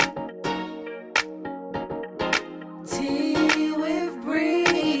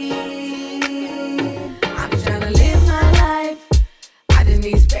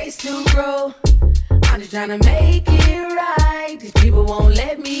just trying to make it right. These people won't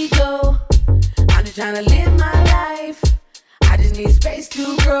let me go. I'm just trying to live my life. I just need space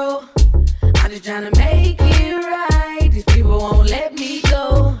to grow. I'm just trying to make it right. These people won't let me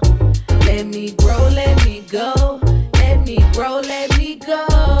go. Let me grow, let me go. Let me grow, let me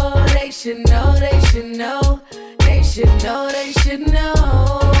go. They should know, they should know. They should know, they should know.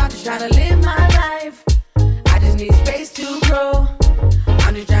 I'm just trying to live my life. I just need space to grow.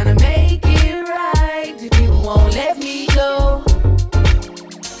 I'm just trying to make it right. These people won't let me go.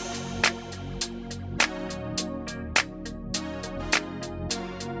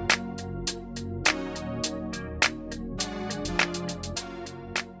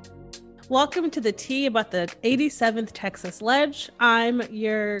 Welcome to the tea about the 87th Texas Ledge. I'm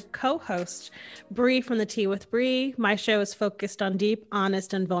your co-host, Bree from The Tea with Bree. My show is focused on deep,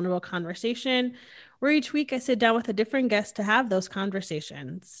 honest, and vulnerable conversation, where each week I sit down with a different guest to have those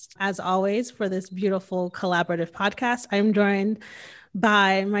conversations. As always, for this beautiful collaborative podcast, I'm joined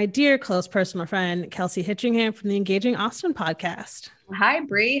by my dear close personal friend, Kelsey Hitchingham from the Engaging Austin podcast. Hi,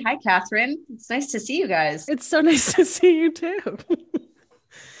 Bree. Hi, Catherine. It's nice to see you guys. It's so nice to see you too.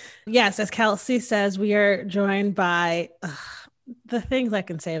 Yes, as Kelsey says, we are joined by the things I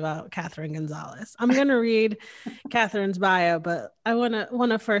can say about Catherine Gonzalez. I'm going to read Catherine's bio, but I want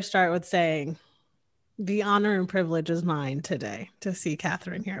to first start with saying the honor and privilege is mine today to see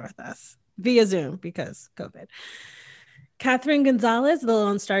Catherine here with us via Zoom because COVID. Catherine Gonzalez, the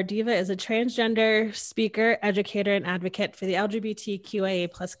Lone Star Diva, is a transgender speaker, educator, and advocate for the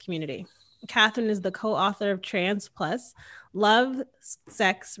LGBTQIA+ community. Catherine is the co-author of Trans Plus, Love,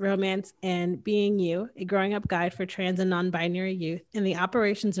 Sex, Romance, and Being You, a growing up guide for trans and non-binary youth, and the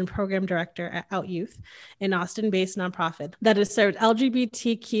operations and program director at Out Youth, an Austin-based nonprofit that has served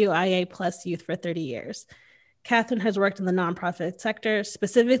LGBTQIA+ youth for 30 years. Catherine has worked in the nonprofit sector,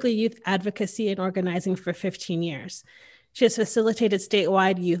 specifically youth advocacy and organizing, for 15 years. She has facilitated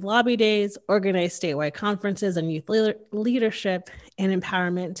statewide youth lobby days, organized statewide conferences on youth leadership and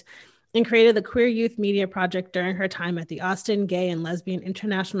empowerment, and created the Queer Youth Media Project during her time at the Austin Gay and Lesbian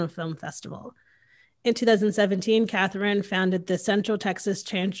International Film Festival. In 2017, Catherine founded the Central Texas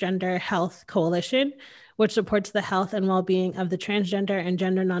Transgender Health Coalition, which supports the health and well-being of the transgender and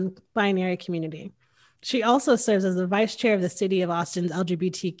gender non-binary community. She also serves as the vice chair of the City of Austin's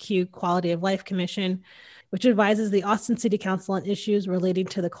LGBTQ Quality of Life Commission, which advises the Austin City Council on issues relating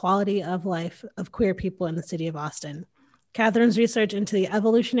to the quality of life of queer people in the city of Austin. Catherine's research into the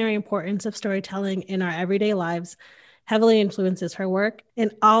evolutionary importance of storytelling in our everyday lives heavily influences her work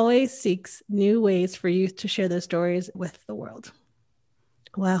and always seeks new ways for youth to share their stories with the world.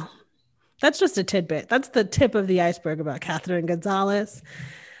 Well, that's just a tidbit. That's the tip of the iceberg about Catherine Gonzalez.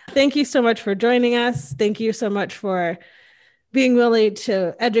 Thank you so much for joining us. Thank you so much for being willing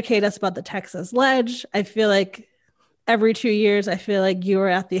to educate us about the Texas Ledge. I feel like every 2 years, I feel like you are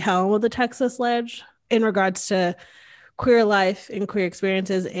at the helm of the Texas Ledge in regards to queer life and queer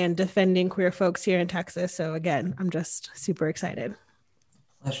experiences and defending queer folks here in Texas. So again, I'm just super excited.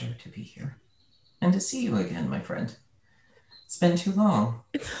 Pleasure to be here and to see you again, my friend. It's been too long.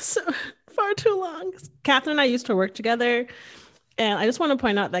 It's so far too long. Catherine and I used to work together, and I just want to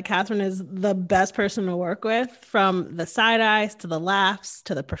point out that Catherine is the best person to work with, from the side eyes to the laughs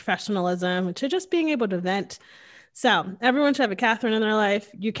to the professionalism to just being able to vent. So everyone should have a Catherine in their life.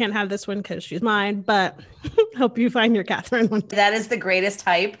 You can't have this one because she's mine, but hope you find your Catherine one day. That is the greatest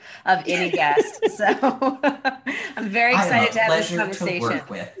type of any guest. So I'm very excited to have this conversation. To work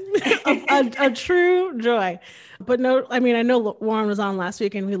with. a true joy. But no, I mean, I know Warren was on last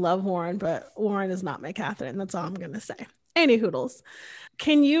week and we love Warren, but Warren is not my Catherine. That's all I'm going to say. Any hoodles.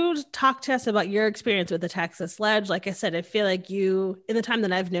 Can you talk to us about your experience with the Texas Ledge? Like I said, I feel like you, in the time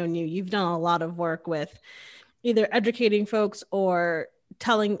that I've known you, you've done a lot of work with either educating folks or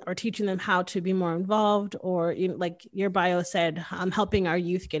telling or teaching them how to be more involved, or, you know, like your bio said, helping our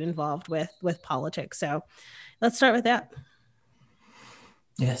youth get involved with politics. So let's start with that.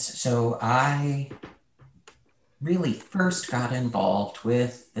 Yes. So I really first got involved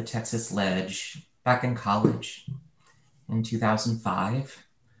with the Texas Ledge back in college in 2005,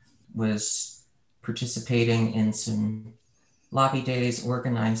 was participating in some lobby days,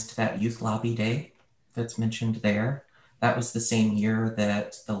 organized that youth lobby day that's mentioned there. That was the same year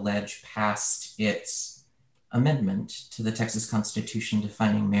that the Ledge passed its amendment to the Texas Constitution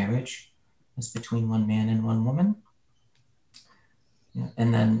defining marriage as between one man and one woman. Yeah.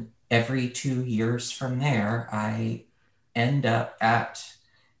 And then every 2 years from there, I end up at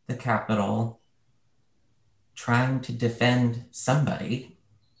the Capitol trying to defend somebody,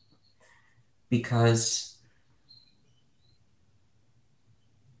 because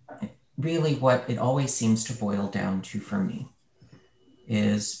really what it always seems to boil down to for me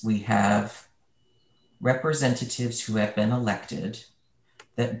is we have representatives who have been elected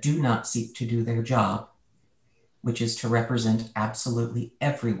that do not seek to do their job, which is to represent absolutely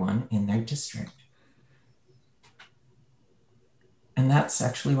everyone in their district. And that's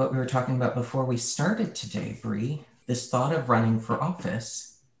actually what we were talking about before we started today, Bree, this thought of running for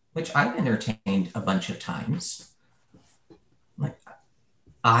office, which I've entertained a bunch of times. Like,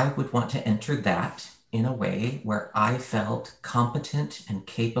 I would want to enter that in a way where I felt competent and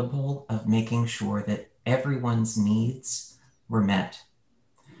capable of making sure that everyone's needs were met,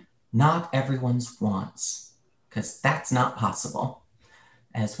 not everyone's wants, because that's not possible.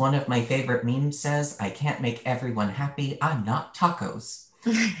 As one of my favorite memes says, I can't make everyone happy. I'm not tacos.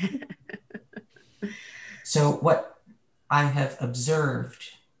 So what I have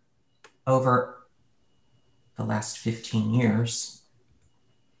observed over the last 15 years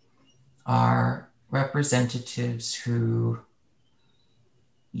are representatives who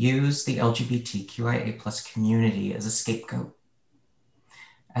use the LGBTQIA plus community as a scapegoat,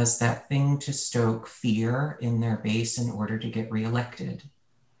 as that thing to stoke fear in their base in order to get reelected.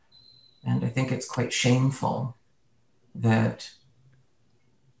 And I think it's quite shameful that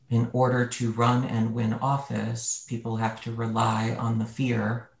in order to run and win office, people have to rely on the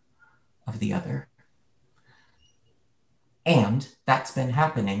fear of the other. And that's been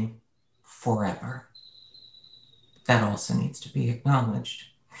happening forever. That also needs to be acknowledged.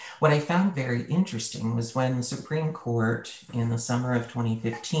 What I found very interesting was when the Supreme Court in the summer of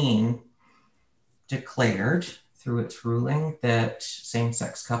 2015 declared through its ruling that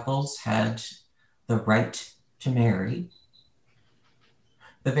same-sex couples had the right to marry.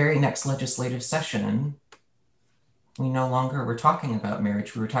 The very next legislative session, we no longer were talking about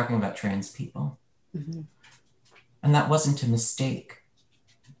marriage, we were talking about trans people. Mm-hmm. And that wasn't a mistake.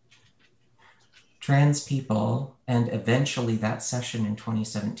 Trans people, and eventually that session in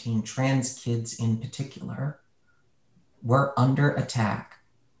 2017, trans kids in particular, were under attack.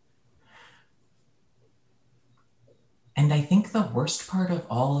 And I think the worst part of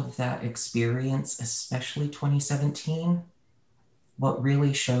all of that experience, especially 2017, what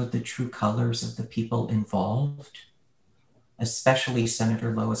really showed the true colors of the people involved, especially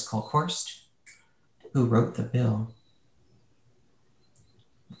Senator Lois Kolkhorst, who wrote the bill.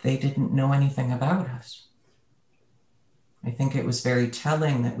 They didn't know anything about us. I think it was very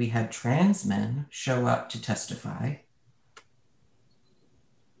telling that we had trans men show up to testify,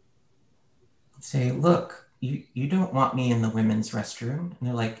 say, look, you don't want me in the women's restroom. And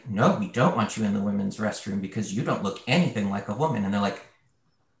they're like, no, we don't want you in the women's restroom because you don't look anything like a woman. And they're like,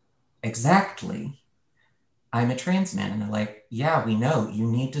 exactly. I'm a trans man. And they're like, yeah, we know. You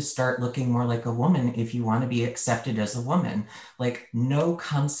need to start looking more like a woman if you want to be accepted as a woman. Like, no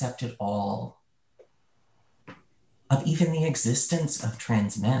concept at all of even the existence of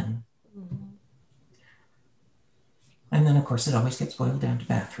trans men. Mm-hmm. And then, of course, it always gets boiled down to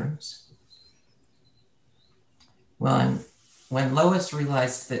bathrooms. Well, and when Lois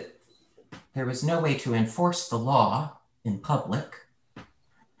realized that there was no way to enforce the law in public,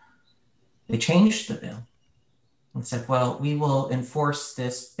 they changed the bill and said, well, we will enforce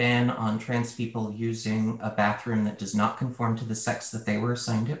this ban on trans people using a bathroom that does not conform to the sex that they were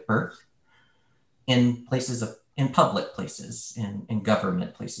assigned at birth in public places, in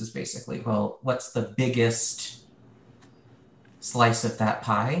government places, basically. Well, what's the biggest slice of that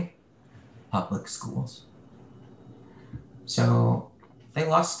pie? Public schools. So they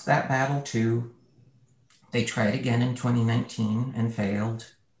lost that battle too. They tried again in 2019 and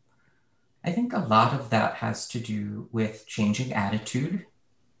failed. I think a lot of that has to do with changing attitude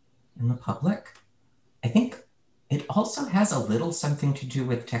in the public. I think it also has a little something to do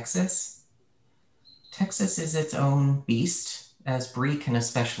with Texas. Texas is its own beast, as Bree can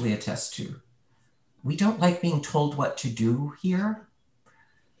especially attest to. We don't like being told what to do here.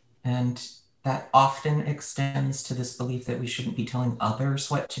 And that often extends to this belief that we shouldn't be telling others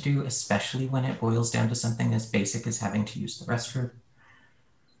what to do, especially when it boils down to something as basic as having to use the restroom.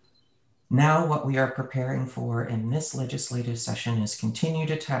 Now, what we are preparing for in this legislative session is continued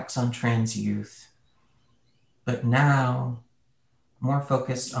attacks on trans youth, but now more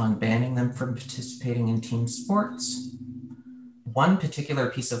focused on banning them from participating in team sports. One particular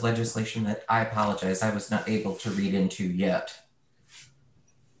piece of legislation that I apologize, I was not able to read into yet,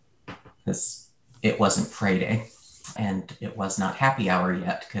 because it wasn't Friday and it was not happy hour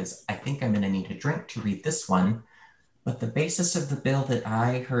yet, because I think I'm going to need a drink to read this one. But the basis of the bill that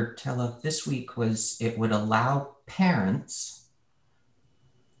I heard tell of this week was it would allow parents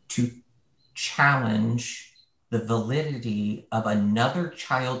to challenge the validity of another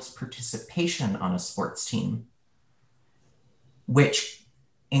child's participation on a sports team, which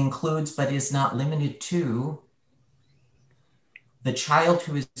includes but is not limited to the child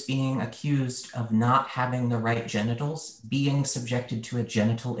who is being accused of not having the right genitals being subjected to a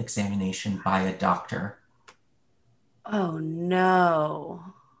genital examination by a doctor. Oh, no.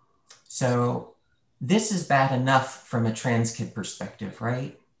 So this is bad enough from a trans kid perspective,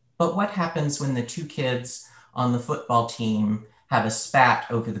 right? But what happens when the two kids on the football team have a spat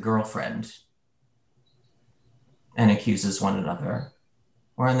over the girlfriend and accuses one another,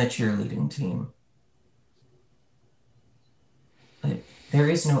 or on the cheerleading team? But there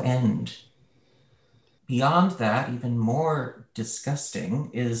is no end. Beyond that, even more disgusting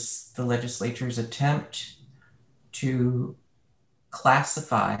is the legislature's attempt to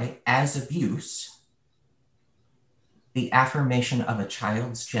classify as abuse the affirmation of a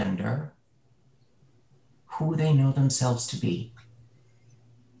child's gender, who they know themselves to be,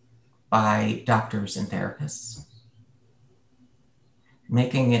 by doctors and therapists,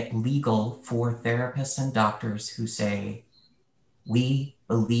 making it legal for therapists and doctors who say, we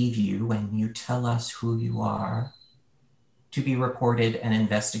believe you when you tell us who you are, to be reported and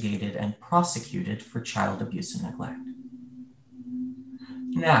investigated and prosecuted for child abuse and neglect.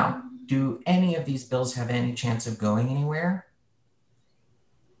 Now, do any of these bills have any chance of going anywhere?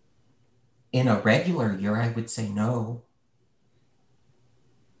 In a regular year, I would say no.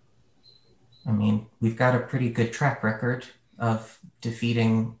 I mean, we've got a pretty good track record of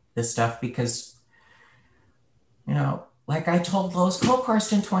defeating this stuff because, you know, like I told Lois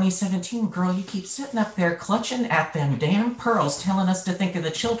Kolkhorst in 2017, girl, you keep sitting up there clutching at them damn pearls, telling us to think of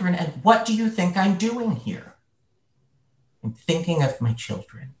the children, and what do you think I'm doing here? I'm thinking of my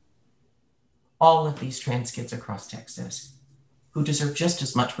children. All of these trans kids across Texas who deserve just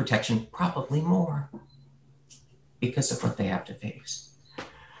as much protection, probably more, because of what they have to face.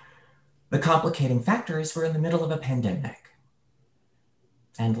 The complicating factor is we're in the middle of a pandemic.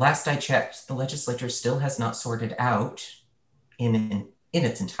 And last I checked, the legislature still has not sorted out in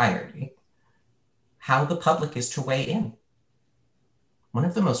its entirety how the public is to weigh in. One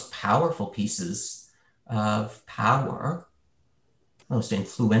of the most powerful pieces of power, most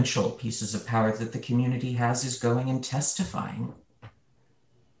influential pieces of power that the community has is going and testifying.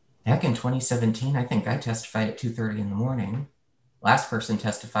 Back in 2017, I think I testified at 2:30 in the morning. Last person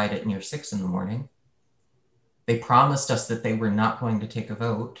testified at near 6 in the morning. They promised us that they were not going to take a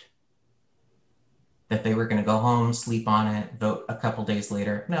vote, that they were going to go home, sleep on it, vote a couple days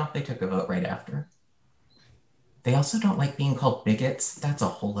later. No, they took a vote right after. They also don't like being called bigots. That's a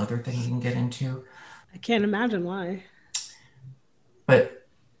whole other thing you can get into. I can't imagine why. But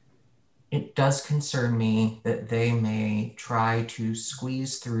it does concern me that they may try to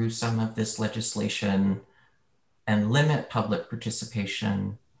squeeze through some of this legislation and limit public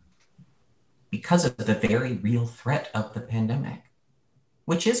participation because of the very real threat of the pandemic,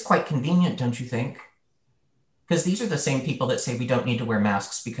 which is quite convenient, don't you think? Because these are the same people that say we don't need to wear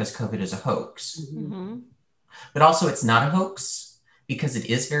masks because COVID is a hoax. Mm-hmm. But also it's not a hoax because it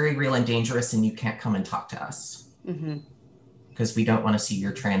is very real and dangerous and you can't come and talk to us. Mm-hmm. Because we don't want to see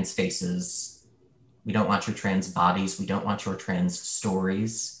your trans faces. We don't want your trans bodies. We don't want your trans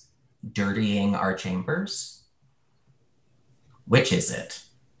stories dirtying our chambers. Which is it,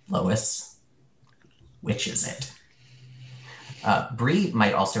 Lois? Which is it? Bree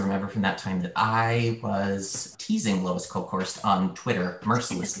might also remember from that time that I was teasing Lois Kolkhorst on Twitter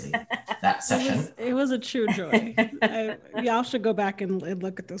mercilessly that session. It was a true joy. Y'all should go back and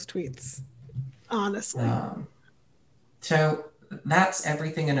look at those tweets, honestly. So that's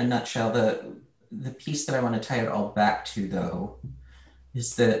everything in a nutshell. The piece that I want to tie it all back to, though,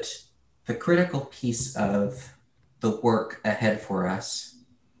 is that the critical piece of the work ahead for us,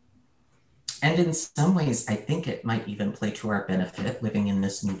 and in some ways, I think it might even play to our benefit living in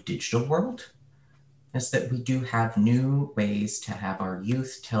this new digital world, is that we do have new ways to have our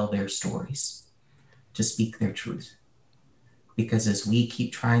youth tell their stories, to speak their truth. Because as we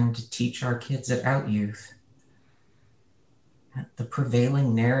keep trying to teach our kids at Out Youth, the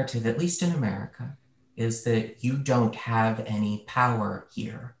prevailing narrative, at least in America, is that you don't have any power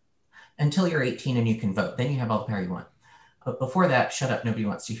here until you're 18 and you can vote. Then you have all the power you want. But before that, shut up, nobody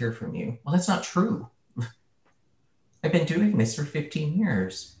wants to hear from you. Well, that's not true. I've been doing this for 15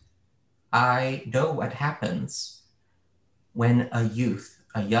 years. I know what happens when a youth,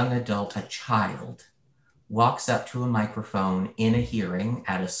 a young adult, a child walks up to a microphone in a hearing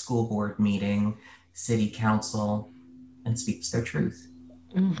at a school board meeting, city council, and speaks their truth.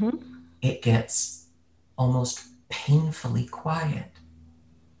 Mm-hmm. It gets almost painfully quiet.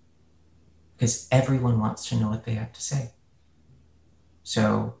 because everyone wants to know what they have to say.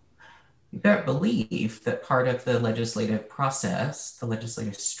 So you better believe that part of the legislative process, the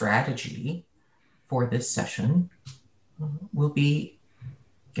legislative strategy for this session will be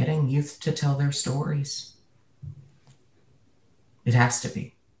getting youth to tell their stories. It has to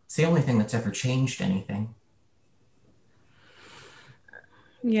be. It's the only thing that's ever changed anything.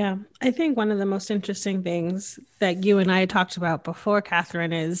 Yeah, I think one of the most interesting things that you and I talked about before,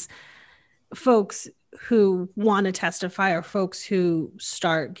 Catherine, is folks who want to testify or folks who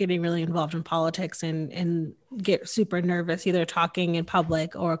start getting really involved in politics and get super nervous, either talking in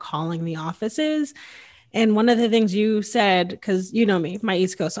public or calling the offices. And one of the things you said, because you know me, my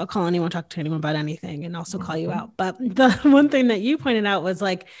East Coast, I'll call anyone, talk to anyone about anything and also call you out. But the one thing that you pointed out was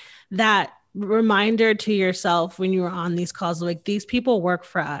like that reminder to yourself when you were on these calls, like these people work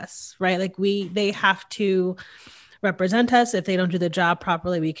for us, right? Like they have to represent us. If they don't do the job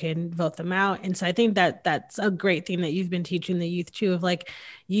properly, we can vote them out. And so I think that that's a great thing that you've been teaching the youth too, of like,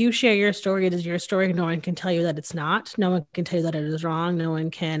 you share your story. It is your story. No one can tell you that it's not. No one can tell you that it is wrong. No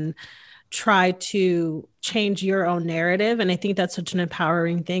one can try to change your own narrative. And I think that's such an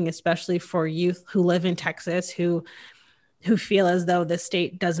empowering thing, especially for youth who live in Texas, who feel as though the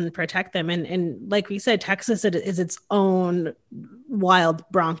state doesn't protect them. And like we said, Texas is its own wild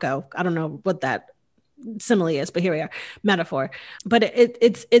bronco. I don't know what that simile is, but here we are, metaphor. But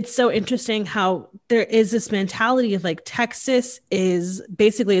it's so interesting how there is this mentality of like Texas is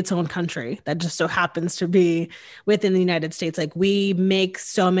basically its own country that just so happens to be within the United States. Like we make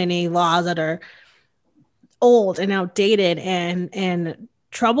so many laws that are old and outdated and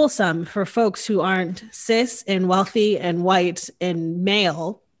troublesome for folks who aren't cis and wealthy and white and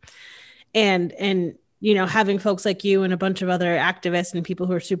male. And you know, having folks like you and a bunch of other activists and people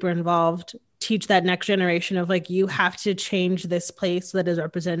who are super involved teach that next generation of like, you have to change this place that is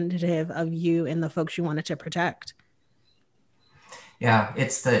representative of you and the folks you wanted to protect. Yeah,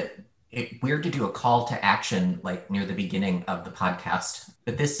 it's weird to do a call to action like near the beginning of the podcast,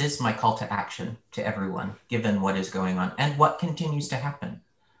 but this is my call to action to everyone, given what is going on and what continues to happen.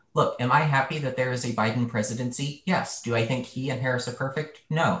 Look, am I happy that there is a Biden presidency? Yes. Do I think he and Harris are perfect?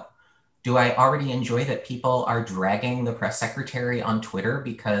 No. Do I already enjoy that people are dragging the press secretary on Twitter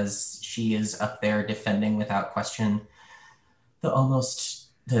because she is up there defending without question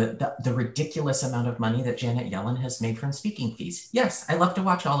the ridiculous amount of money that Janet Yellen has made from speaking fees? Yes, I love to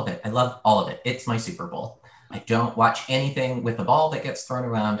watch all of it. I love all of it. It's my Super Bowl. I don't watch anything with a ball that gets thrown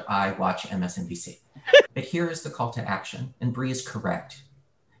around. I watch MSNBC. But here is the call to action, and Bree is correct.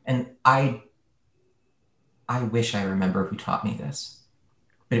 And I wish I remember who taught me this.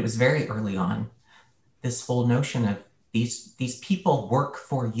 But it was very early on, this whole notion of these people work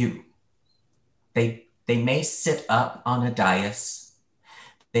for you. They may sit up on a dais.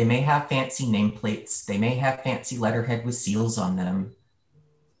 They may have fancy nameplates. They may have fancy letterhead with seals on them,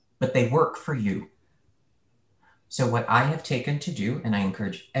 but they work for you. So what I have taken to do, and I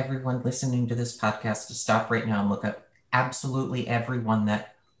encourage everyone listening to this podcast to stop right now and look up absolutely everyone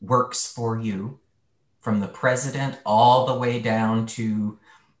that works for you, from the president all the way down to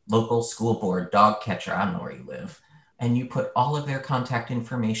local school board, dog catcher, I don't know where you live. And you put all of their contact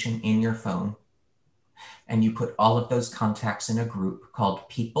information in your phone. And you put all of those contacts in a group called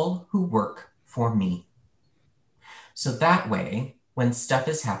People Who Work for Me. So that way, when stuff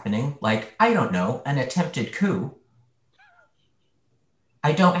is happening, like, I don't know, an attempted coup,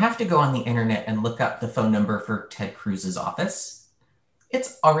 I don't have to go on the internet and look up the phone number for Ted Cruz's office.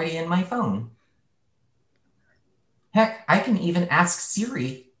 It's already in my phone. Heck, I can even ask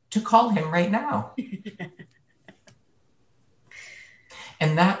Siri to call him right now.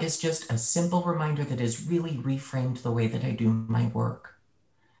 And that is just a simple reminder that has really reframed the way that I do my work.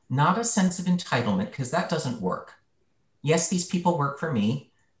 Not a sense of entitlement, because that doesn't work. Yes, these people work for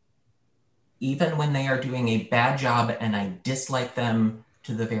me, even when they are doing a bad job and I dislike them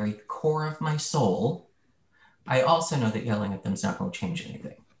to the very core of my soul. I also know that yelling at them is not going to change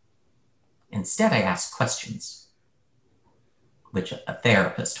anything. Instead, I ask questions, which a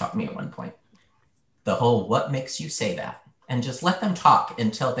therapist taught me at one point. The whole, what makes you say that? And just let them talk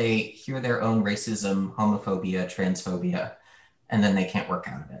until they hear their own racism, homophobia, transphobia, and then they can't work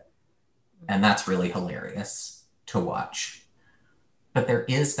out of it. And that's really hilarious to watch. But there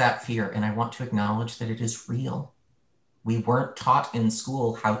is that fear, and I want to acknowledge that it is real. We weren't taught in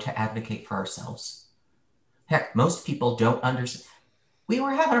school how to advocate for ourselves. Heck, most people don't understand. We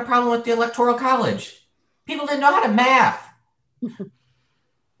were having a problem with the Electoral College. People didn't know how to math.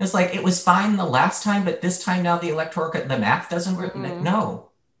 It's like, it was fine the last time, but this time now the math doesn't work.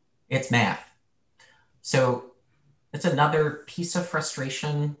 No, it's math. So it's another piece of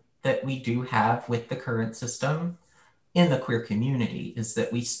frustration that we do have with the current system in the queer community is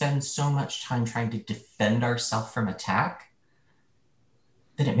that we spend so much time trying to defend ourselves from attack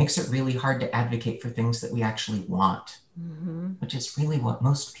that it makes it really hard to advocate for things that we actually want, which is really what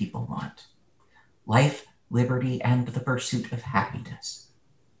most people want. Life, liberty, and the pursuit of happiness.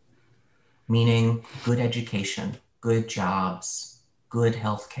 Meaning good education, good jobs, good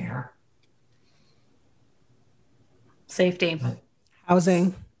healthcare. Safety.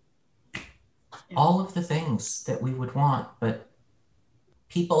 Housing. All of the things that we would want, but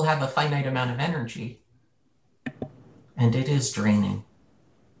people have a finite amount of energy, and it is draining.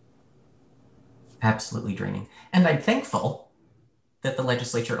 Absolutely draining. And I'm thankful that the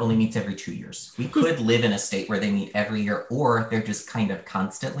legislature only meets every 2 years. We could live in a state where they meet every year, or they're just kind of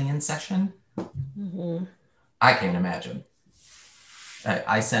constantly in session. I can't imagine.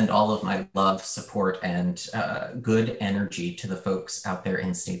 I send all of my love, support, and good energy to the folks out there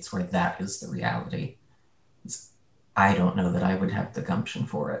in states where that is the reality. I don't know that I would have the gumption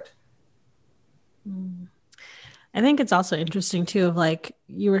for it. I think it's also interesting too, of like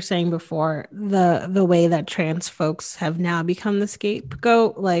you were saying before, the way that trans folks have now become the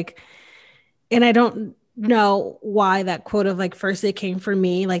scapegoat. Like, and I don't know why that quote of like, first it came for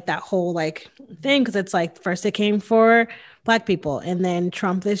me, like that whole like thing, because it's like first it came for Black people, and then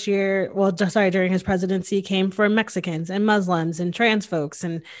Trump this year, during his presidency, came for Mexicans and Muslims and trans folks.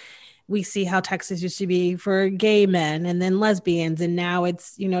 And we see how Texas used to be for gay men and then lesbians, and now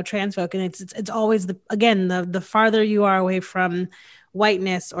it's, you know, trans folk. And it's always the farther you are away from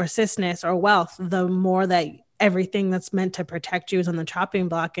whiteness or cisness or wealth, the more that everything that's meant to protect you is on the chopping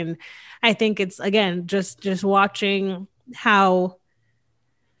block. And I think it's, again, just watching how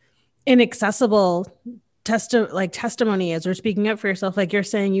inaccessible testimony is, or speaking up for yourself. Like you're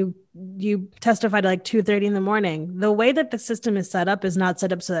saying, you testified at like 2:30 in the morning. The way that the system is set up is not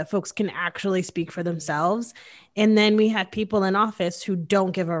set up so that folks can actually speak for themselves. And then we had people in office who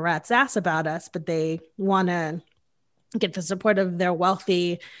don't give a rat's ass about us, but they want to get the support of their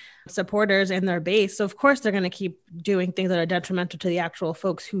wealthy supporters and their base. So of course they're going to keep doing things that are detrimental to the actual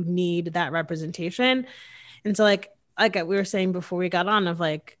folks who need that representation. And so like we were saying before we got on, of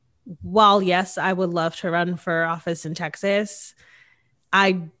like, while yes, I would love to run for office in Texas,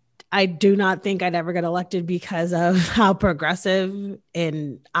 I do not think I'd ever get elected because of how progressive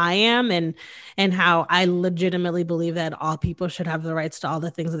I am and how I legitimately believe that all people should have the rights to all the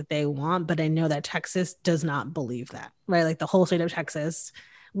things that they want. But I know that Texas does not believe that, right? Like the whole state of Texas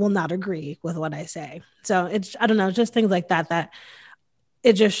will not agree with what I say. So I don't know, just things like that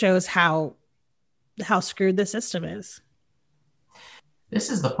it just shows how screwed the system is. This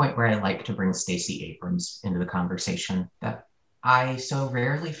is the point where I like to bring Stacey Abrams into the conversation, that I so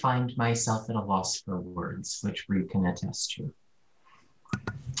rarely find myself at a loss for words, which Rue can attest to.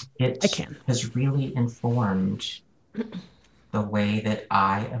 It has really informed the way that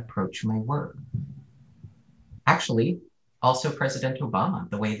I approach my work. Actually, also President Obama,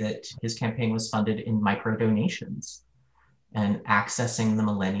 the way that his campaign was funded in micro donations and accessing the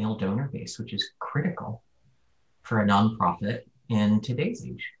millennial donor base, which is critical for a nonprofit in today's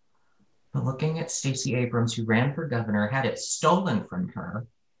age. But looking at Stacey Abrams, who ran for governor, had it stolen from her.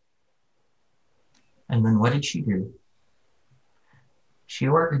 And then what did she do? She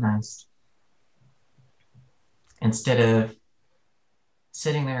organized. Instead of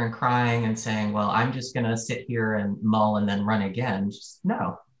sitting there and crying and saying, well, I'm just going to sit here and mull and then run again. Just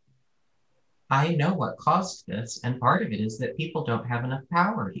no. I know what caused this. And part of it is that people don't have enough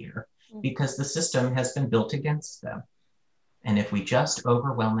power here because the system has been built against them. And if we just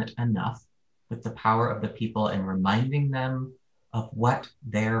overwhelm it enough with the power of the people and reminding them of what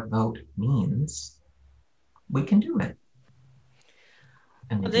their vote means, we can do it.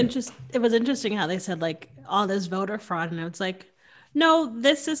 It was interesting how they said like all this voter fraud, and it's like, no,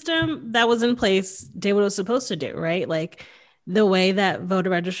 this system that was in place did what it was supposed to do, right? Like the way that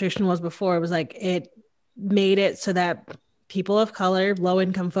voter registration was before, it was like it made it so that people of color,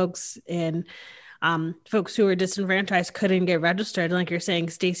 low-income folks, and folks who were disenfranchised couldn't get registered. And like you're saying,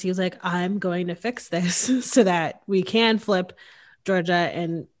 Stacey was like, I'm going to fix this so that we can flip Georgia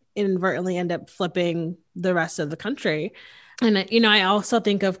and inadvertently end up flipping the rest of the country. And, you know, I also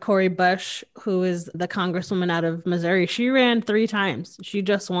think of Cori Bush, who is the congresswoman out of Missouri. She ran 3 times. She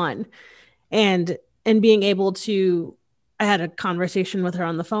just won. And being able to, I had a conversation with her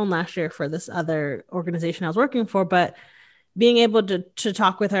on the phone last year for this other organization I was working for, but being able to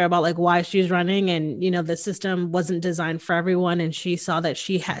talk with her about like why she's running, and, you know, the system wasn't designed for everyone. And she saw that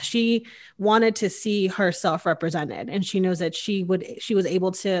she wanted to see herself represented. And she knows that she was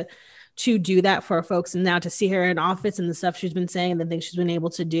able to to do that for folks. And now to see her in office and the stuff she's been saying and the things she's been able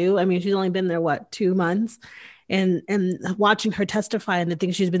to do. I mean, she's only been there, 2 months? And watching her testify and the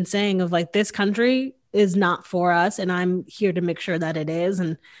things she's been saying of like, this country is not for us. And I'm here to make sure that it is.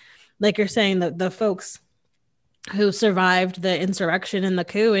 And like you're saying, the folks who survived the insurrection and the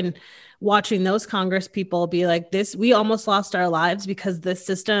coup, and watching those Congress people be like, this, we almost lost our lives because this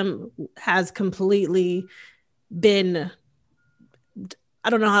system has completely been, I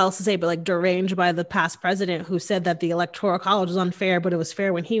don't know how else to say, but like deranged by the past president who said that the Electoral College was unfair, but it was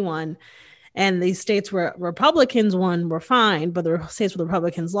fair when he won. And these states where Republicans won were fine, but the states where the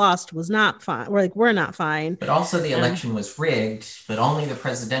Republicans lost was not fine. We're not fine. But also the election was rigged, but only the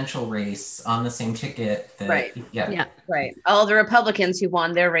presidential race on the same ticket. Right. Yeah. Right. All the Republicans who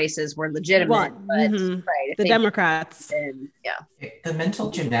won their races were legitimate. But, right, the Democrats. The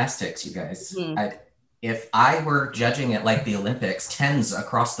mental gymnastics, you guys. If I were judging it like the Olympics, 10s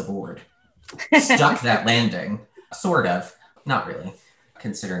across the board. Stuck that landing. Sort of. Not really,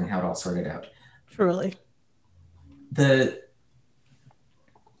 considering how it all sorted out. Truly. The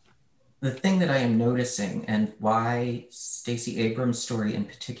thing that I am noticing, and why Stacey Abrams' story in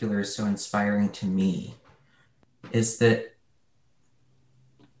particular is so inspiring to me, is that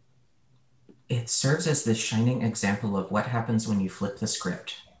it serves as this shining example of what happens when you flip the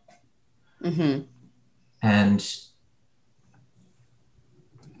script. Mm-hmm. And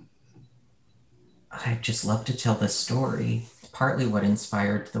I just love to tell this story. Partly what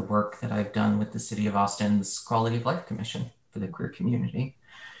inspired the work that I've done with the City of Austin's Quality of Life Commission for the queer community.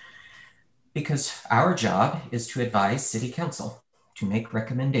 Because our job is to advise City Council to make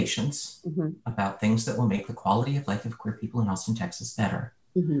recommendations about things that will make the quality of life of queer people in Austin, Texas better.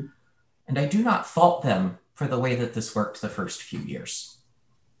 Mm-hmm. And I do not fault them for the way that this worked the first few years.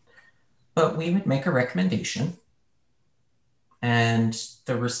 But we would make a recommendation, and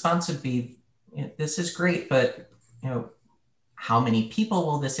the response would be, this is great, but how many people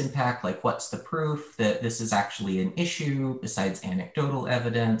will this impact? Like, what's the proof that this is actually an issue besides anecdotal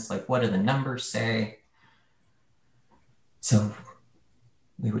evidence? Like, what do the numbers say? So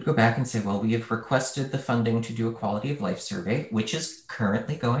we would go back and say, well, we have requested the funding to do a quality of life survey, which is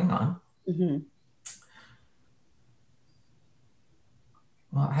currently going on. Mm-hmm.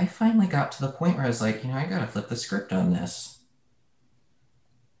 Well, I finally got to the point where I was like, I got to flip the script on this.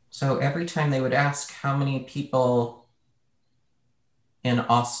 So every time they would ask how many people in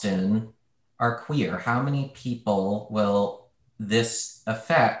Austin are queer, how many people will this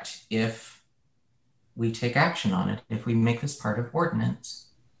affect if we take action on it, if we make this part of ordinance?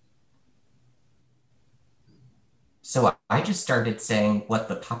 So I just started saying what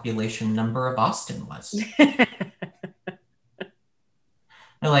the population number of Austin was. They're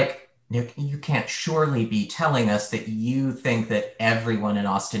like, you can't surely be telling us that you think that everyone in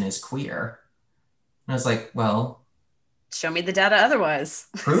Austin is queer. And I was like, well, show me the data otherwise.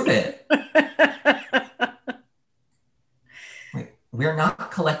 Prove it. Like, we're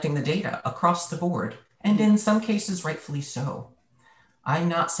not collecting the data across the board. And in some cases, rightfully so. I'm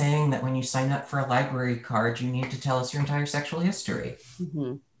not saying that when you sign up for a library card, you need to tell us your entire sexual history.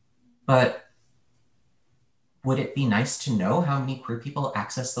 Mm-hmm. But would it be nice to know how many queer people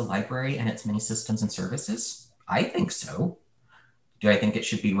access the library and its many systems and services? I think so. Do I think it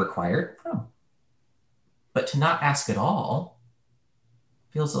should be required? No. But to not ask at all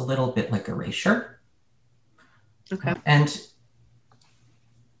feels a little bit like erasure. Okay. And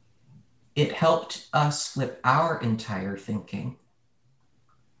it helped us flip our entire thinking.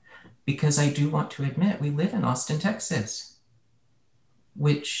 Because I do want to admit, we live in Austin, Texas,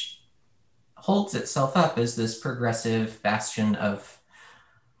 which holds itself up as this progressive bastion of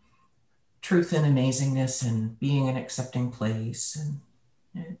truth and amazingness and being an accepting place.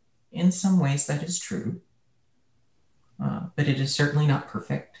 And in some ways that is true, but it is certainly not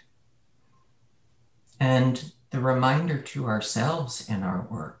perfect. And the reminder to ourselves in our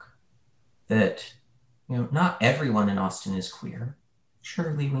work that, not everyone in Austin is queer.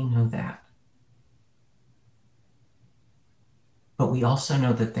 Surely we know that. But we also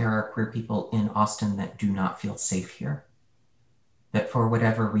know that there are queer people in Austin that do not feel safe here, that for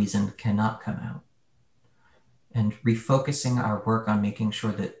whatever reason cannot come out. And refocusing our work on making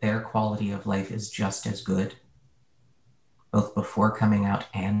sure that their quality of life is just as good, both before coming out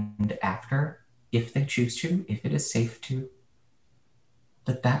and after, if they choose to, if it is safe to,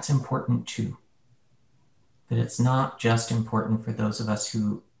 that's important too. That it's not just important for those of us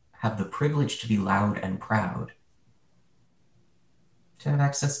who have the privilege to be loud and proud, to have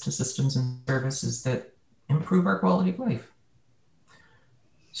access to systems and services that improve our quality of life.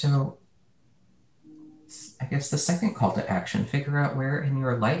 So I guess the second call to action, figure out where in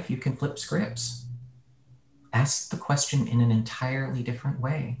your life you can flip scripts. Ask the question in an entirely different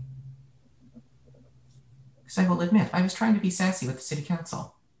way. Because I will admit, I was trying to be sassy with the city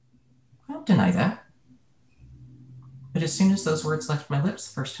council. I don't deny that. But as soon as those words left my lips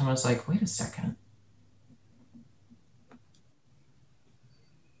the first time, I was like, wait a second.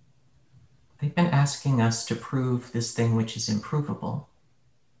 They've been asking us to prove this thing which is improvable.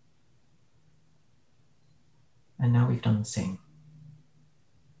 And now we've done the same.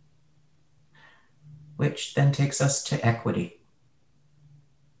 Which then takes us to equity.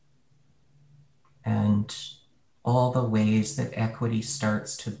 And all the ways that equity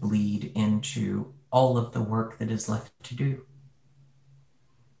starts to bleed into all of the work that is left to do.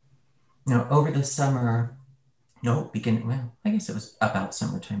 Now, over the summer, I guess it was about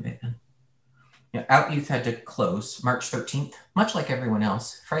summertime back then. Out Youth had to close March 13th, much like everyone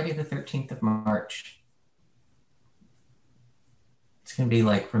else, Friday the 13th of March. It's going to be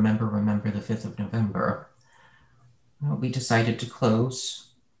like, remember the 5th of November. We decided to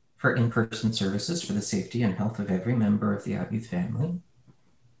close for in-person services for the safety and health of every member of the Out Youth family.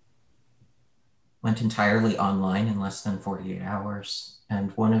 Went entirely online in less than 48 hours.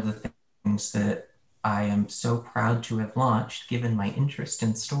 And one of the things that I am so proud to have launched, given my interest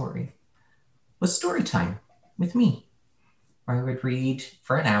in story, was story time with me, where I would read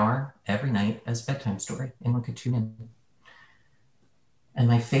for an hour every night as a bedtime story. Anyone could tune in. And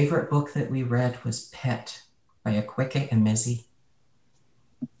my favorite book that we read was Pet by Akwaeke Emezi.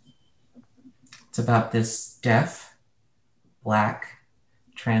 It's about this deaf, Black,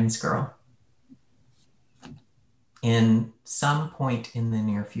 trans girl in some point in the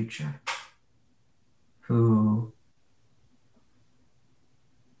near future who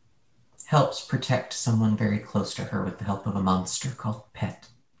helps protect someone very close to her with the help of a monster called Pet.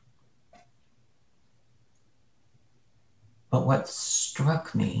 But what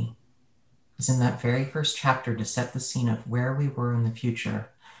struck me is in that very first chapter, to set the scene of where we were in the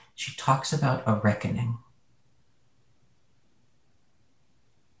future, she talks about a reckoning.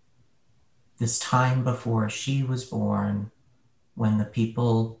 This time before she was born, when the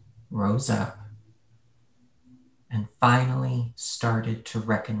people rose up and finally started to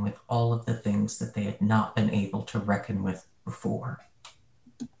reckon with all of the things that they had not been able to reckon with before.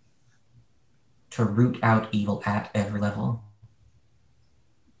 To root out evil at every level,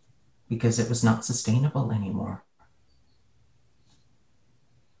 because it was not sustainable anymore.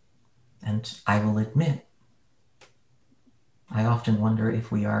 And I will admit, I often wonder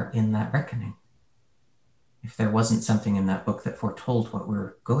if we are in that reckoning, if there wasn't something in that book that foretold what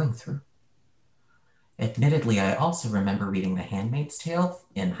we're going through. Admittedly, I also remember reading The Handmaid's Tale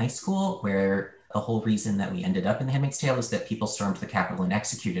in high school, where the whole reason that we ended up in The Handmaid's Tale is that people stormed the Capitol and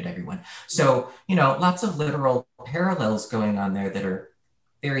executed everyone. So, lots of literal parallels going on there that are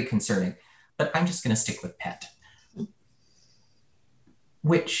very concerning. But I'm just going to stick with Pet,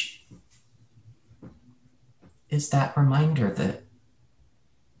 which is that reminder that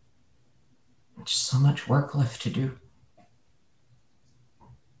there's so much work left to do.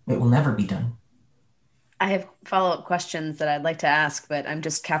 It will never be done. I have follow-up questions that I'd like to ask, but I'm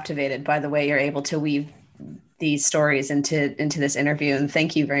just captivated by the way you're able to weave these stories into this interview. And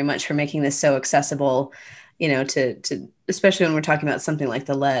thank you very much for making this so accessible, to especially when we're talking about something like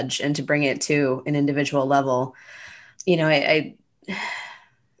The Ledge, and to bring it to an individual level. The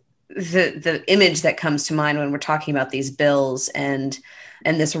image that comes to mind when we're talking about these bills and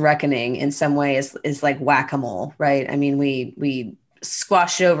this reckoning in some way is like whack-a-mole, right? I mean, we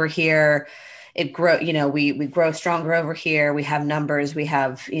squash it over here. It grow, we grow stronger over here. We have numbers. We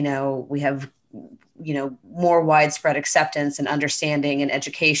have more widespread acceptance and understanding and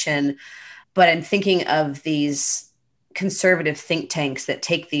education. But I'm thinking of these conservative think tanks that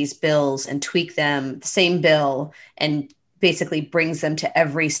take these bills and tweak them, the same bill, and basically brings them to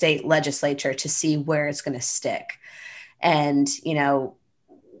every state legislature to see where it's going to stick. And,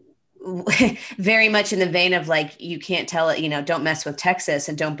 very much in the vein of like, you can't tell it, don't mess with Texas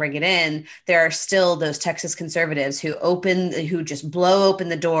and don't bring it in. There are still those Texas conservatives who just blow open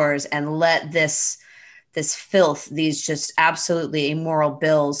the doors and let this filth, these just absolutely immoral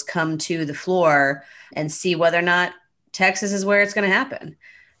bills come to the floor and see whether or not Texas is where it's going to happen.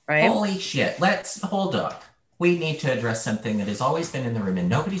 Right? Holy shit. Let's hold up. We need to address something that has always been in the room and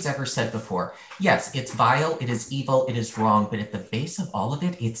nobody's ever said before. Yes, it's vile, it is evil, it is wrong, but at the base of all of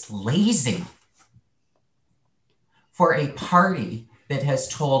it, it's lazy. For a party that has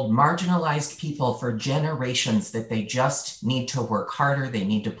told marginalized people for generations that they just need to work harder, they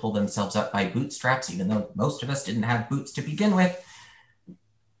need to pull themselves up by bootstraps, even though most of us didn't have boots to begin with,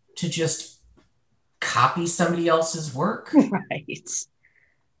 to just copy somebody else's work. Right.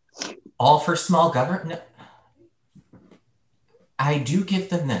 All for small government. No. I do give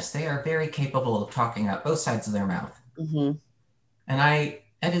them this. They are very capable of talking out both sides of their mouth. Mm-hmm. And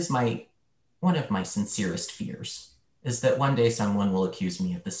that is one of my sincerest fears, is that one day someone will accuse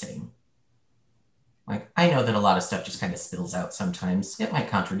me of the same. Like, I know that a lot of stuff just kind of spills out sometimes. It might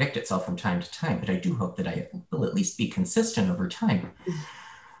contradict itself from time to time, but I do hope that I will at least be consistent over time.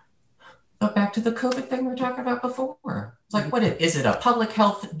 But back to the COVID thing we were talking about before. It's like, is it a public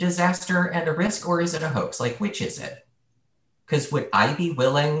health disaster and a risk, or is it a hoax? Like, which is it? Because would I be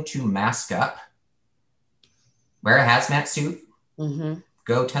willing to mask up, wear a hazmat suit, Mm-hmm.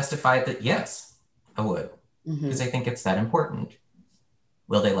 go testify that yes, I would, because I think it's that important.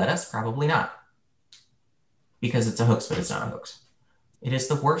 Will they let us? Probably not. Because it's a hoax, but it's not a hoax. It is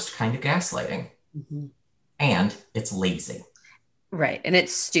the worst kind of gaslighting. Mm-hmm. And it's lazy. Right. And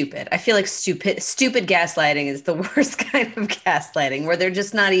it's stupid. I feel like stupid gaslighting is the worst kind of gaslighting, where they're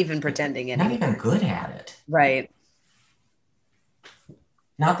just not even pretending anymore. Not even good at it. Right.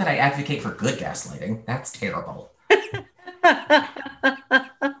 Not that I advocate for good gaslighting. That's terrible. I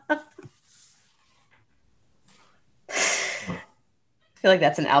feel like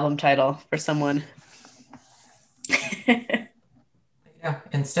that's an album title for someone. Yeah,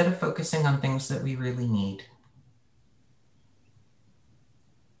 instead of focusing on things that we really need,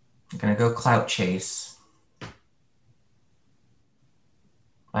 I'm going to go clout chase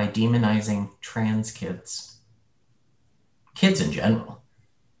by demonizing trans kids in general,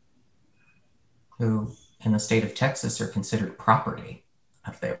 who in the state of Texas are considered property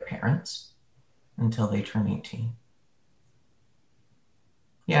of their parents until they turn 18.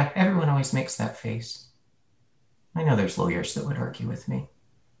 Yeah, everyone always makes that face. I know there's lawyers that would argue with me.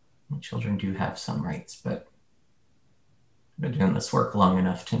 Children do have some rights, but I've been doing this work long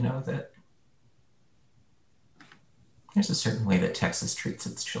enough to know that there's a certain way that Texas treats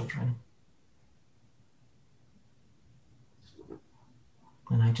its children.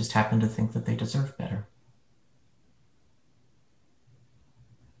 And I just happen to think that they deserve better.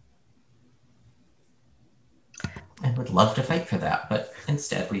 And would love to fight for that, but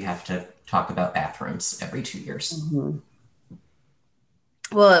instead we have to talk about bathrooms every 2 years. Mm-hmm.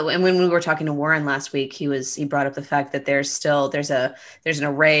 Well, and when we were talking to Warren last week, he brought up the fact that there's an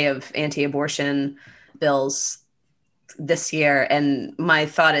array of anti-abortion bills this year, and my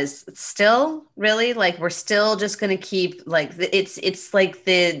thought is, still really, like, we're still just going to keep, like, it's like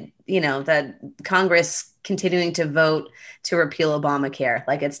that Congress continuing to vote to repeal Obamacare.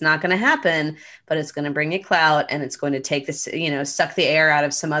 Like, it's not going to happen, but it's going to bring you clout, and it's going to take this, suck the air out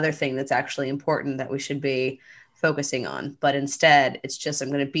of some other thing that's actually important that we should be focusing on. But instead, it's just, I'm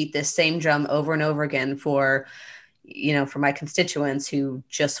going to beat this same drum over and over again for my constituents who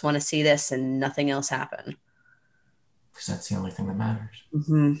just want to see this and nothing else happen. Because that's the only thing that matters.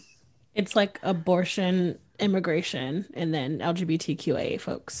 Mm-hmm. It's like abortion, immigration, and then LGBTQIA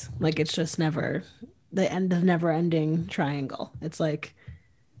folks. Like, it's just never the end of never-ending triangle. It's like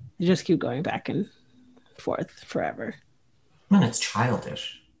you just keep going back and forth forever. And it's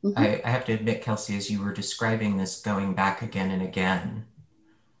childish. Mm-hmm. I have to admit, Kelsey, as you were describing this going back again and again,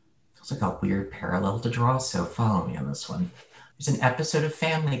 it feels like a weird parallel to draw, so follow me on this one. There's an episode of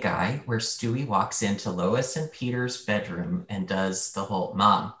Family Guy where Stewie walks into Lois and Peter's bedroom and does the whole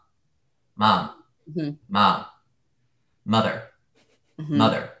mom, mm-hmm. mom, mother, mm-hmm.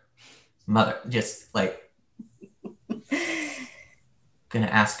 mother, just like gonna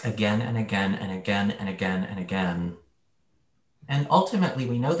ask again and again and again and again and again. And ultimately,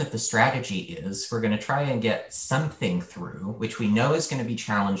 we know that the strategy is we're going to try and get something through, which we know is going to be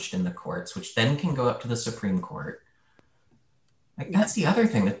challenged in the courts, which then can go up to the Supreme Court. Like, that's the other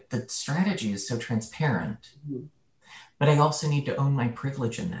thing, that the strategy is so transparent. Mm-hmm. But I also need to own my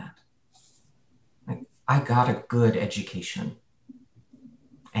privilege in that. Like, I got a good education,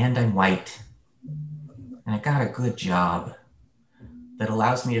 and I'm white, and I got a good job that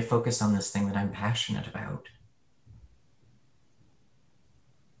allows me to focus on this thing that I'm passionate about.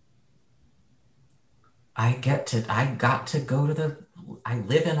 I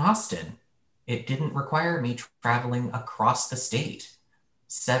live in Austin. It didn't require me traveling across the state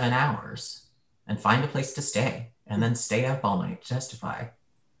 7 hours and find a place to stay and then stay up all night to testify.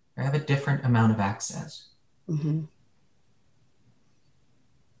 I have a different amount of access. Mm-hmm.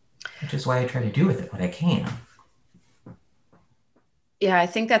 Which is why I try to do with it what I can. Yeah, I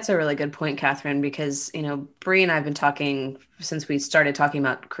think that's a really good point, Catherine, because, Bree and I have been talking since we started talking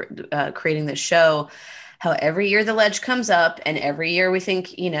about creating this show, how every year the ledge comes up and every year we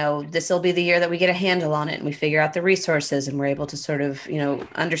think, this will be the year that we get a handle on it and we figure out the resources and we're able to sort of,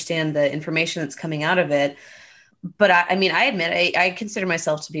 understand the information that's coming out of it. But I mean, I admit I consider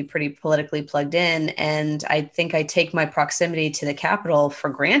myself to be pretty politically plugged in, and I think I take my proximity to the Capitol for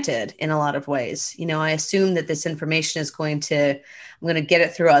granted in a lot of ways. I assume that this information I'm going to get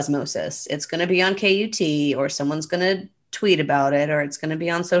it through osmosis. It's going to be on KUT, or someone's going to tweet about it, or it's going to be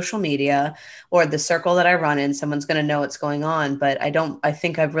on social media, or the circle that I run in, someone's going to know what's going on. But I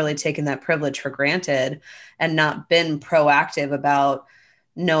think I've really taken that privilege for granted and not been proactive about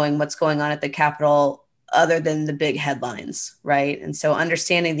knowing what's going on at the Capitol other than the big headlines, right? And so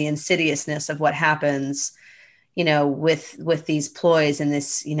understanding the insidiousness of what happens, with these ploys and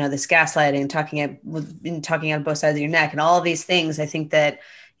this, this gaslighting, talking out both sides of your neck and all of these things, I think that,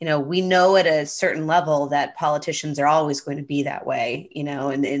 we know at a certain level that politicians are always going to be that way,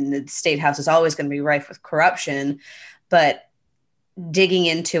 and the state house is always going to be rife with corruption, but digging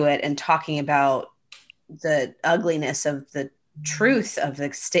into it and talking about the ugliness of the truth of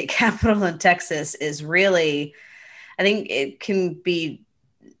the state capitol in Texas is really, I think it can be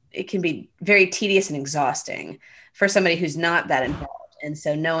very tedious and exhausting for somebody who's not that involved. And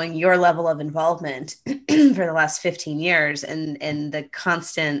so knowing your level of involvement for the last 15 years and the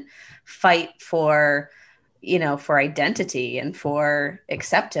constant fight for, for identity and for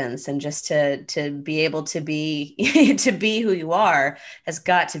acceptance and just to be able to be, to be who you are has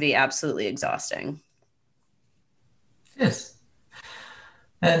got to be absolutely exhausting. Yes.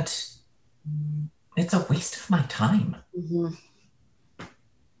 And it's a waste of my time. Mm-hmm.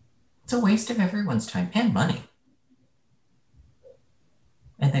 It's a waste of everyone's time and money.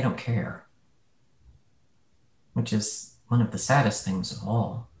 And they don't care, which is one of the saddest things of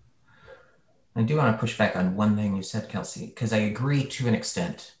all. I do want to push back on one thing you said, Kelsey, because I agree to an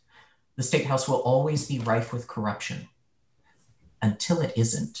extent. The state house will always be rife with corruption until it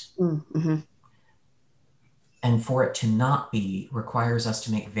isn't. Mm-hmm. And for it to not be requires us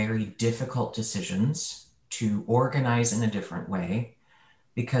to make very difficult decisions, to organize in a different way,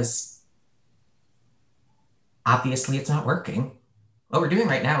 because obviously it's not working. What we're doing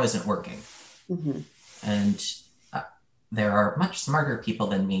right now isn't working. Mm-hmm. And there are much smarter people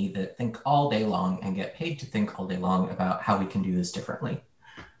than me that think all day long and get paid to think all day long about how we can do this differently.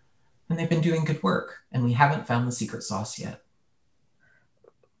 And they've been doing good work, and we haven't found the secret sauce yet.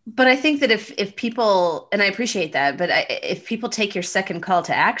 But I think that if people, and I appreciate that, but if people take your second call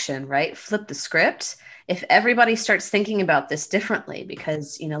to action, right, flip the script, if everybody starts thinking about this differently,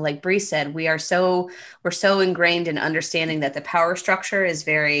 because, like Bree said, we're so ingrained in understanding that the power structure is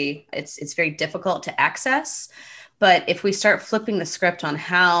it's very difficult to access. But if we start flipping the script on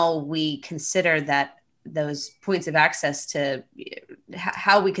how we consider those points of access to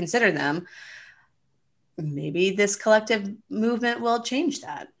how we consider them, maybe this collective movement will change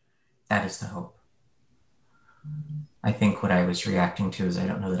that. That is the hope. I think what I was reacting to is I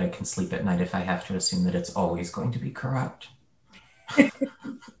don't know that I can sleep at night if I have to assume that it's always going to be corrupt. It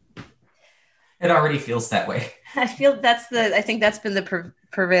already feels that way. I think that's been the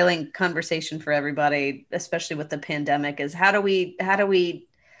prevailing conversation for everybody, especially with the pandemic, is how do we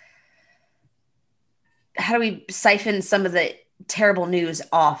siphon some of the terrible news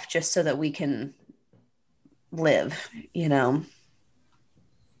off just so that we can live,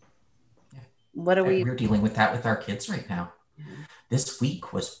 What are we? We're dealing with that with our kids right now. Mm-hmm. This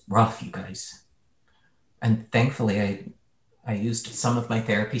week was rough, you guys. And thankfully, I used some of my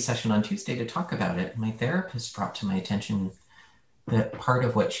therapy session on Tuesday to talk about it. My therapist brought to my attention that part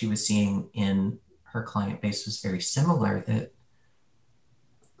of what she was seeing in her client base was very similar, that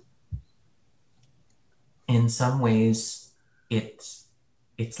in some ways, it's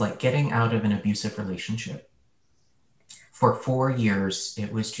like getting out of an abusive relationship. For 4 years,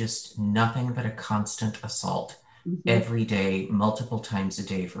 it was just nothing but a constant assault every day, multiple times a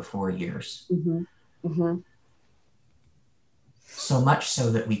day for 4 years. Mm-hmm. Mm-hmm. So much so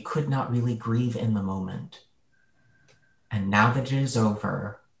that we could not really grieve in the moment. And now that it is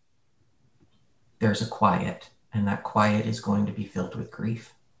over, there's a quiet, and that quiet is going to be filled with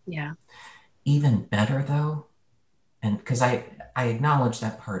grief. Yeah. Even better though, and because I acknowledge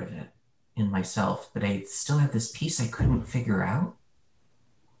that part of it in myself, but I still have this piece I couldn't figure out.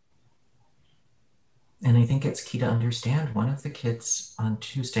 And I think it's key to understand. One of the kids on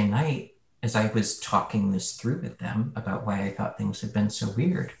Tuesday night, as I was talking this through with them about why I thought things had been so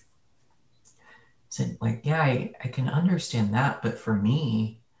weird, said, yeah, I can understand that, but for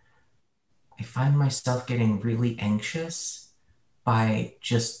me, I find myself getting really anxious by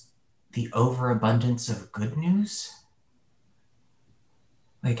just the overabundance of good news.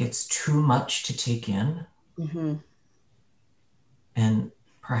 It's too much to take in Mm-hmm. And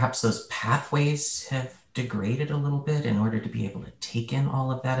perhaps those pathways have degraded a little bit in order to be able to take in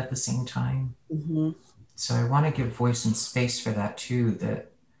all of that at the same time. Mm-hmm. So I want to give voice and space for that too,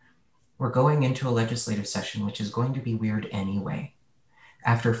 that we're going into a legislative session, which is going to be weird anyway.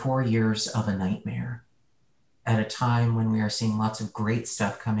 After 4 years of a nightmare, at a time when we are seeing lots of great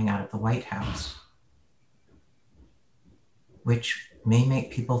stuff coming out of the White House, which may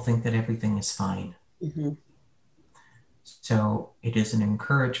make people think that everything is fine. Mm-hmm. So it is an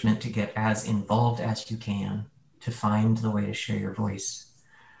encouragement to get as involved as you can to find the way to share your voice.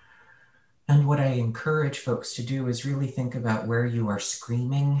 And what I encourage folks to do is really think about where you are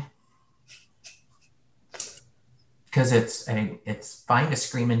screaming, because it's fine to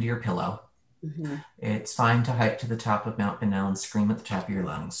scream into your pillow. Mm-hmm. It's fine to hike to the top of Mount Benel and scream at the top of your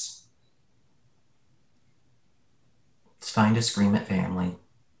lungs. It's fine to scream at family,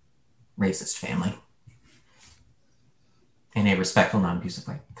 racist family, in a respectful, non-abusive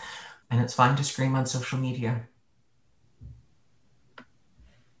way. And it's fine to scream on social media.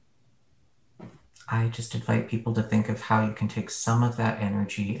 I just invite people to think of how you can take some of that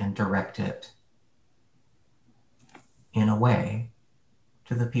energy and direct it in a way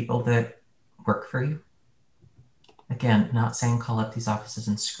to the people that work for you. Again, not saying call up these offices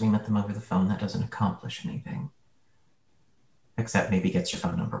and scream at them over the phone. That doesn't accomplish anything, except maybe gets your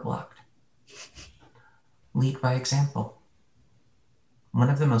phone number blocked. Lead by example. One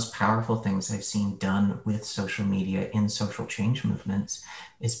of the most powerful things I've seen done with social media in social change movements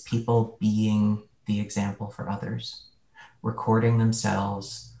is people being the example for others, recording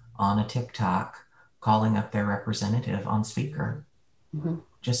themselves on a TikTok, calling up their representative on speaker, Mm-hmm.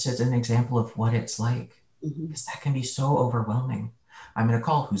 just as an example of what it's like, Mm-hmm. because that can be so overwhelming. I'm going to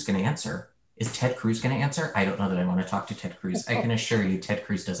call. Who's going to answer? Is Ted Cruz going to answer? I don't know that I want to talk to Ted Cruz. I can assure you Ted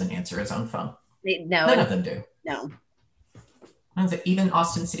Cruz doesn't answer his own phone. No, None of them do. no. Even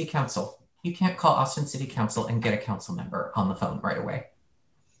Austin City Council. You can't call Austin City Council and get a council member on the phone right away.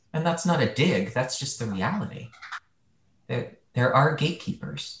 And that's not a dig. That's just the reality. There are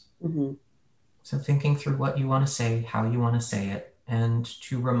gatekeepers. Mm-hmm. So thinking through what you want to say, how you want to say it, and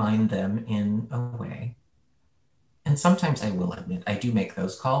to remind them in a way. And sometimes I will admit, I do make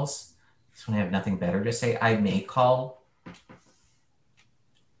those calls. So when I have nothing better to say, I may call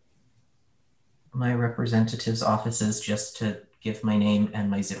my representative's offices just to give my name and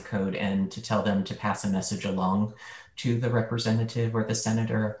my zip code and to tell them to pass a message along to the representative or the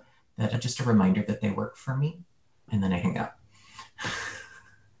senator, that just a reminder that they work for me, and then I hang up.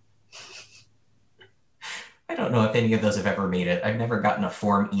 I don't know if any of those have ever made it. I've never gotten a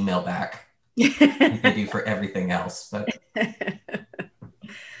form email back like I do for everything else, but you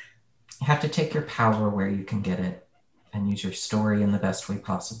have to take your power where you can get it and use your story in the best way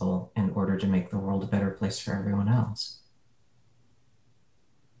possible in order to make the world a better place for everyone else.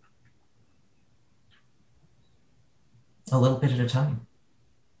 A little bit at a time.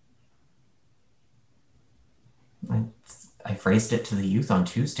 I phrased it to the youth on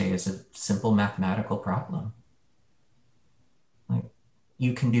Tuesday as a simple mathematical problem. Like,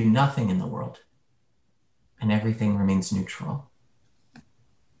 you can do nothing in the world and everything remains neutral.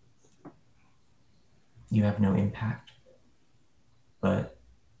 You have no impact. But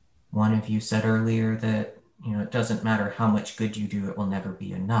one of you said earlier that, it doesn't matter how much good you do, it will never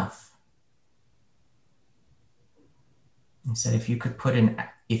be enough. He said, if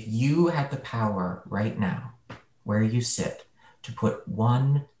you had the power right now, where you sit, to put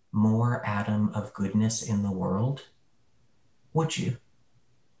one more atom of goodness in the world, would you?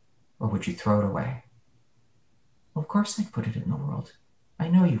 Or would you throw it away? Well, of course I'd put it in the world. I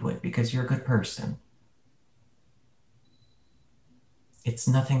know you would, because you're a good person. It's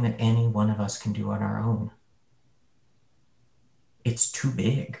nothing that any one of us can do on our own. It's too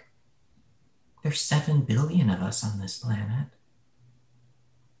big. There's 7 billion of us on this planet.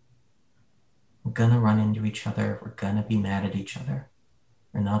 We're gonna run into each other. We're gonna be mad at each other.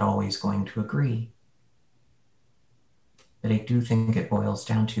 We're not always going to agree. But I do think it boils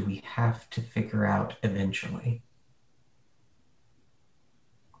down to we have to figure out eventually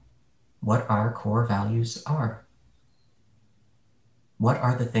what our core values are. What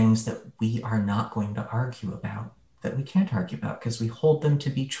are the things that we are not going to argue about, that we can't argue about because we hold them to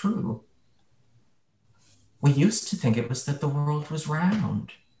be true? We used to think it was that the world was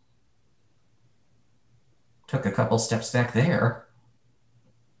round. Took a couple steps back there.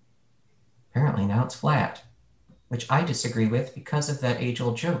 Apparently now it's flat, which I disagree with because of that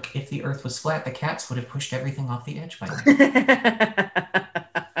age-old joke. If the earth was flat, the cats would have pushed everything off the edge by now.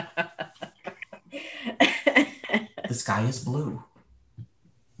 The sky is blue.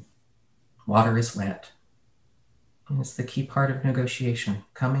 Water is wet. It's the key part of negotiation,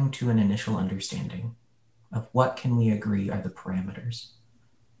 coming to an initial understanding of what can we agree are the parameters.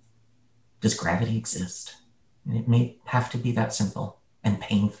 Does gravity exist? And it may have to be that simple and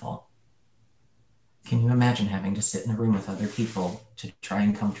painful. Can you imagine having to sit in a room with other people to try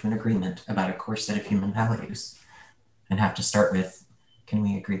and come to an agreement about a core set of human values and have to start with, can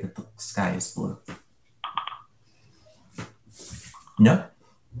we agree that the sky is blue? No.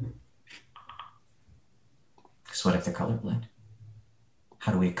 Because what if they're colorblind?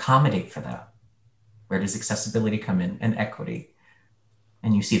 How do we accommodate for that? Where does accessibility come in and equity?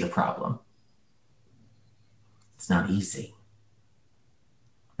 And you see the problem. It's not easy,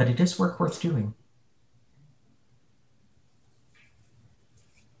 but it is work worth doing.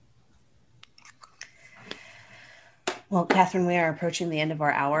 Well, Catherine, we are approaching the end of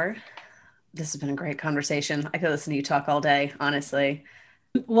our hour. This has been a great conversation. I could listen to you talk all day, honestly.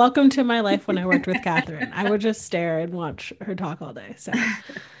 Welcome to my life when I worked with Catherine. I would just stare and watch her talk all day. So,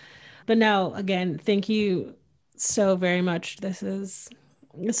 but no, again, thank you so very much. This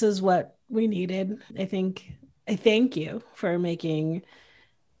is what we needed. I thank you for making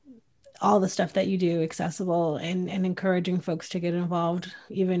all the stuff that you do accessible and encouraging folks to get involved,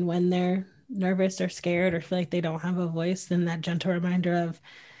 even when they're nervous or scared or feel like they don't have a voice. Then that gentle reminder of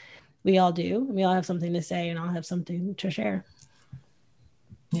we all do. We all have something to say and all have something to share.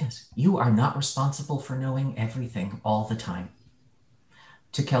 Yes, you are not responsible for knowing everything all the time.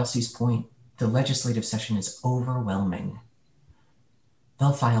 To Kelsey's point, the legislative session is overwhelming.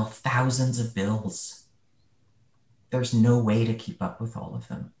 They'll file thousands of bills. There's no way to keep up with all of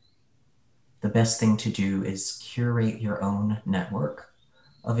them. The best thing to do is curate your own network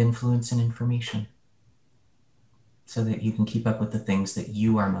of influence and information so that you can keep up with the things that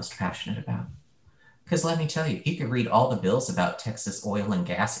you are most passionate about. Because let me tell you, you could read all the bills about Texas oil and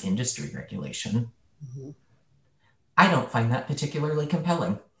gas industry regulation. Mm-hmm. I don't find that particularly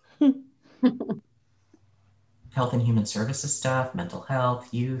compelling. Health and human services stuff, mental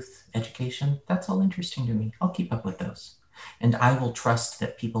health, youth, education, that's all interesting to me. I'll keep up with those. And I will trust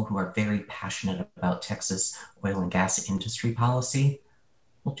that people who are very passionate about Texas oil and gas industry policy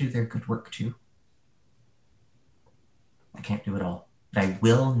will do their good work too. I can't do it all, but I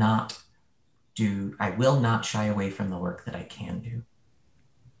will not shy away from the work that I can do.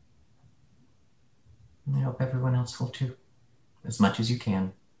 And I hope everyone else will too, as much as you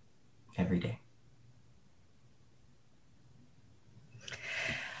can, every day.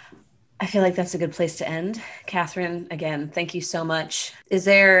 I feel like that's a good place to end. Catherine, again, thank you so much. Do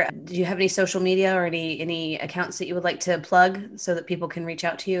you have any social media or any accounts that you would like to plug so that people can reach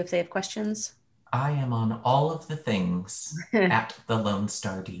out to you if they have questions? I am on all of the things at the Lone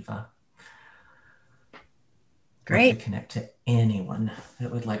Star Diva. Great. Love to connect to anyone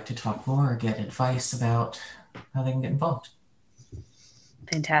that would like to talk more or get advice about how they can get involved.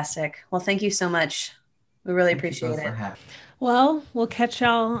 Fantastic. Well, thank you so much. We really appreciate it. Well, we'll catch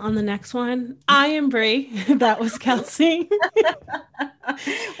y'all on the next one. I am Brie. That was Kelsey.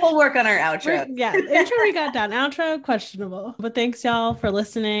 We'll work on our outro. Intro we got done. Outro, questionable. But thanks y'all for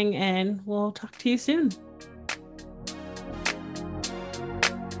listening, and we'll talk to you soon.